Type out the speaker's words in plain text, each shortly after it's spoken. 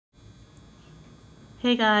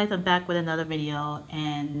Hey guys, I'm back with another video,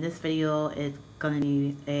 and this video is going to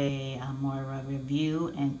be a more of a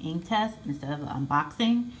review and ink test instead of an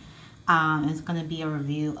unboxing. It's going to be a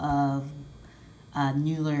review of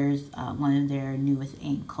Noodler's, one of their newest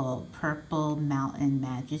ink called Purple Mountain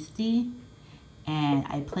Majesty. And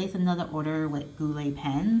I placed another order with Goulet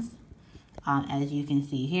pens, as you can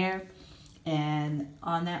see here. And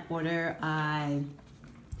on that order, I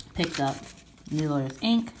picked up Noodler's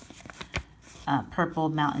ink. Purple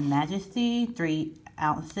Mountain Majesty, 3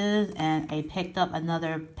 ounces, and I picked up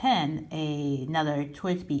another pen, another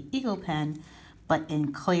TWSBI Eco pen, but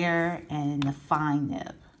in clear and the Fine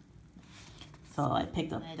Nib. So I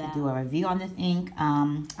picked up to do a review on this ink.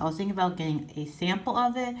 I was thinking about getting a sample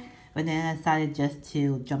of it, but then I decided just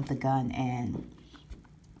to jump the gun and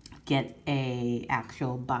get a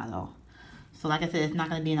actual bottle. So like I said, it's not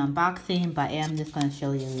going to be an unboxing, but I am just going to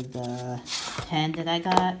show you the pen that I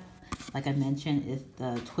got. Like I mentioned, it's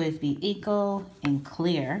the TWSBI Eco in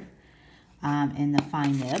clear, in the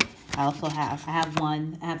Fine Nib. I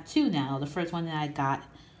have two now. The first one that I got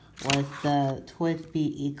was the TWSBI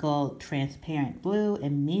Eco transparent blue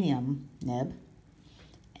in medium nib,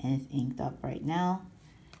 and it's inked up right now.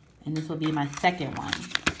 And this will be my second one.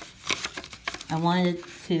 I wanted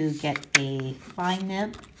to get a fine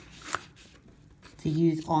nib to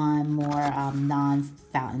use on more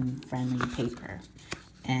non-fountain friendly paper.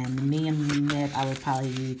 And the medium nib, I would probably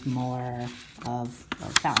use more of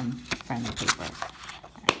fountain friendly paper.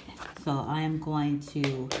 Right. So I am going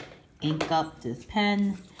to ink up this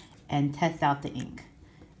pen and test out the ink.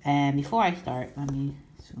 And before I start, let me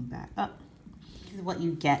zoom back up. This is what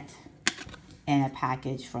you get in a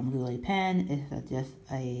package from Goulet pen. It's just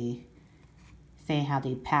saying how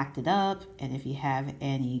they packed it up, and if you have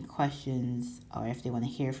any questions or if they want to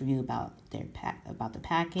hear from you about the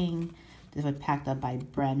packing. This was packed up by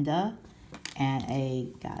Brenda, and I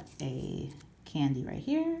got a candy right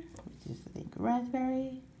here, which is I think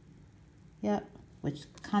raspberry. Yep, which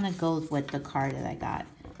kind of goes with the card that I got.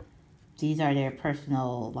 These are their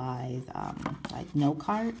personalized like note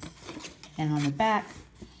cards, and on the back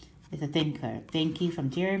is a thank you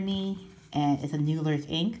from Jeremy, and it's a Noodler's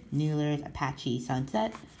ink, Noodler's Apache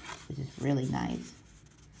Sunset, which is really nice.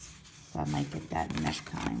 So I might get that next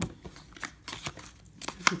time.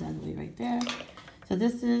 Put that away right there. So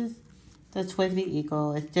this is the TWSBI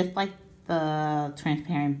Eco. It's just like the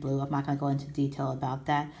transparent blue. I'm not going to go into detail about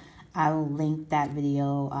that. I will link that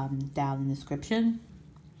video down in the description.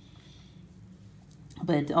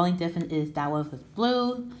 But the only difference is that one was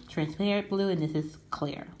blue, transparent blue, and this is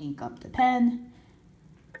clear. Ink up the pen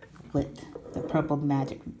with the Purple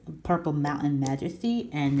Mountain Majesty,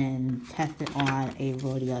 and then test it on a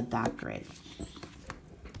Rhodia dot grid.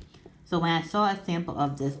 So when I saw a sample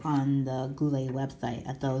of this on the Goulet website,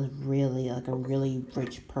 I thought it was really like a really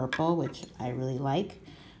rich purple, which I really like.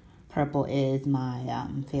 Purple is my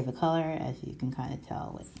favorite color, as you can kind of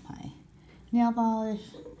tell with my nail polish.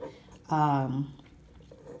 And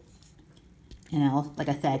I also, like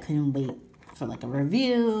I said, I couldn't wait for like a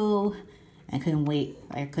review. I couldn't wait.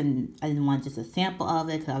 I didn't want just a sample of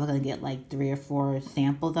it, because I was going to get like 3 or 4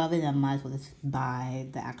 samples of it, and I might as well just buy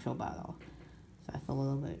the actual bottle. So that's a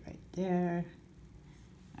little bit right there.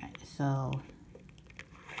 Alright, so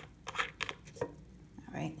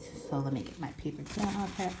let me get my paper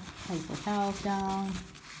towels down.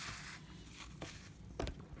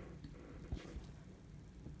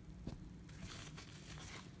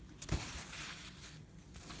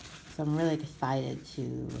 So I'm really excited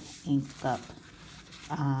to ink up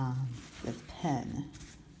this pen.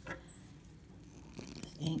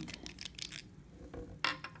 This ink.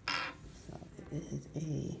 So it is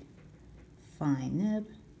a fine nib.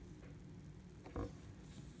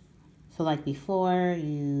 So like before,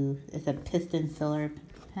 it's a piston filler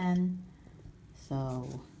pen.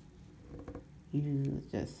 So you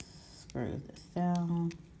just screw this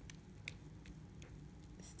down,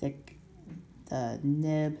 stick the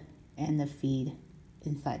nib and the feed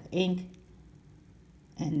inside the ink,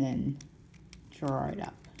 and then draw it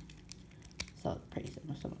up. So it's pretty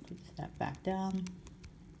simple. So I'm going to put that back down.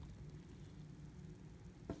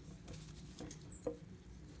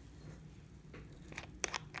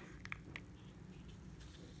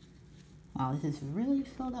 Wow, this is really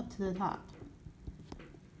filled up to the top.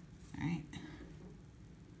 Alright.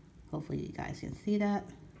 Hopefully you guys can see that.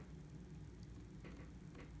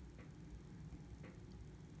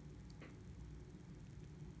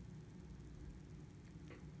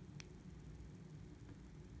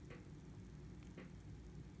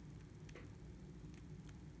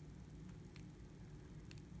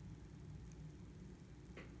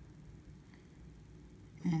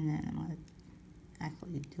 And then I'm going to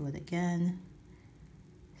actually do it again.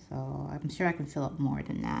 So I'm sure I can fill up more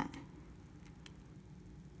than that.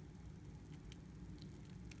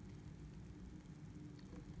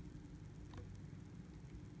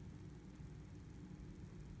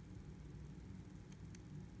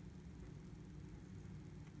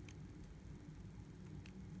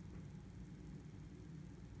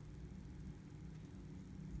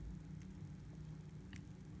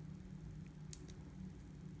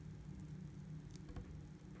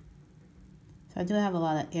 So I do have a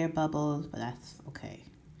lot of air bubbles, but that's okay.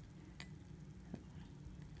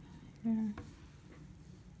 Here.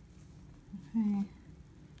 Okay.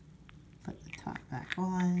 Put the top back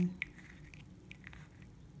on.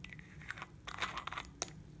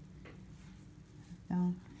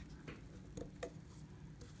 Down.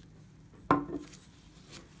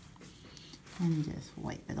 And just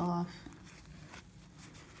wipe it off.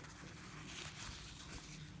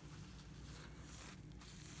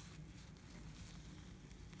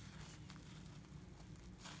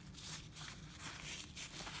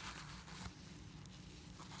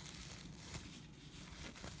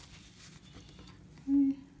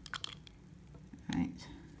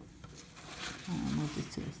 Move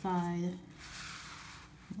this to the side.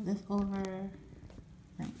 Move this over.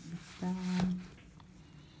 Bring this down.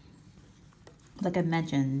 Like I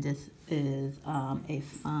mentioned, this is a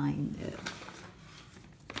fine nib.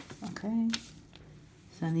 Okay.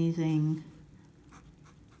 So I'm using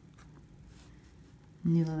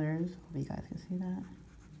Noodlers. Hope you guys can see that.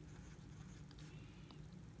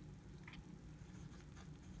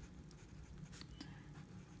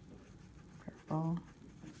 Purple.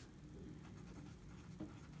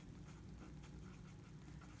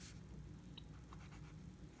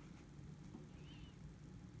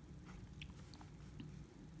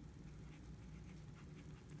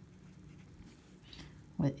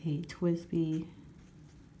 With a TWSBI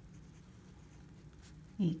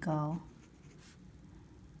Eco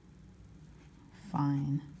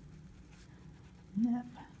Fine Nib.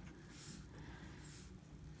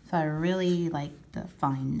 So I really like the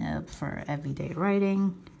Fine Nib for everyday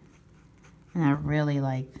writing, and I really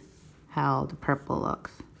like how the purple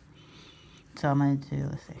looks. So I'm going to do,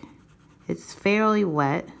 let's see, it's fairly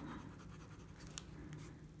wet.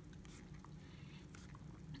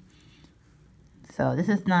 So this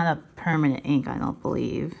is not a permanent ink, I don't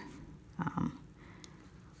believe.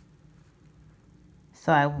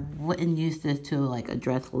 So I wouldn't use this to like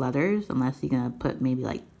address letters unless you're gonna put maybe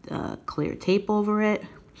like clear tape over it.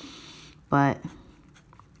 But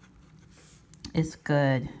it's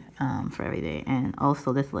good for every day. And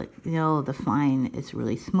also this, like, you know, the fine is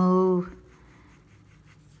really smooth.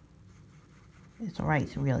 It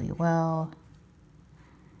writes really well.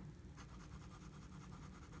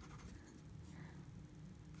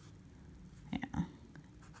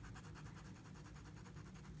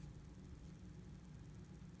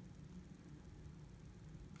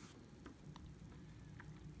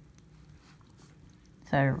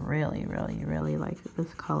 So I really, really, really like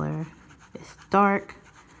this color. It's dark.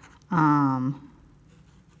 I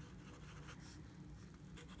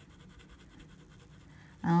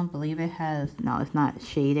don't believe it has, no, it's not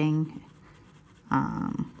shading.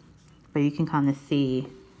 But you can kind of see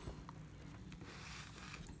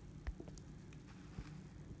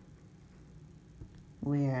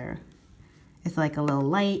where it's like a little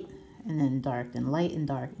light and then dark and light and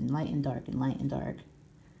dark and light and dark and light and dark.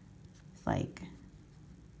 It's like,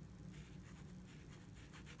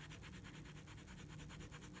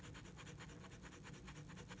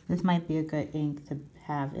 this might be a good ink to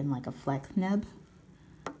have in like a flex nib,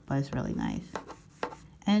 but it's really nice.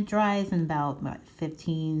 And it dries in about, what,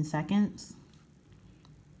 15 seconds.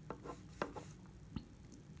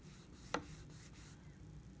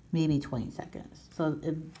 Maybe 20 seconds. So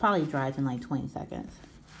it probably dries in like 20 seconds.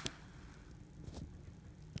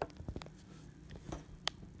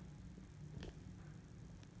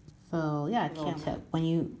 So yeah, tip. When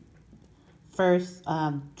you first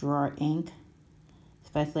draw ink,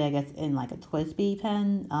 especially I guess in like a TWSBI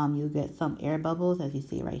pen, you get some air bubbles, as you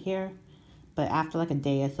see right here. But after like a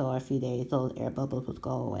day or so, or a few days, those air bubbles would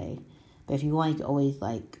go away. But if you want to always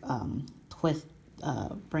like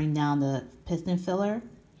bring down the piston filler,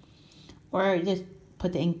 or just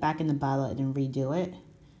put the ink back in the bottle and then redo it.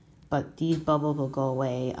 But these bubbles will go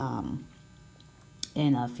away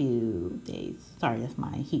in a few days. Sorry, that's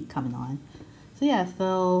my heat coming on. So yeah,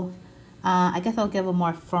 so I guess I'll give a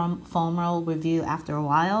more foam roll review after a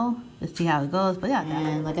while. Let's see how it goes. But yeah,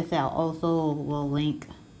 and like I said, I'll also will link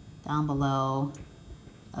down below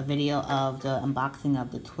a video of the unboxing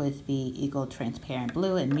of the TWSBI Eco Transparent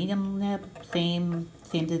Blue and medium nib. Same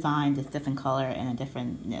design, just different color and a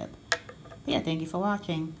different nib. But yeah, thank you for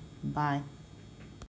watching. Bye.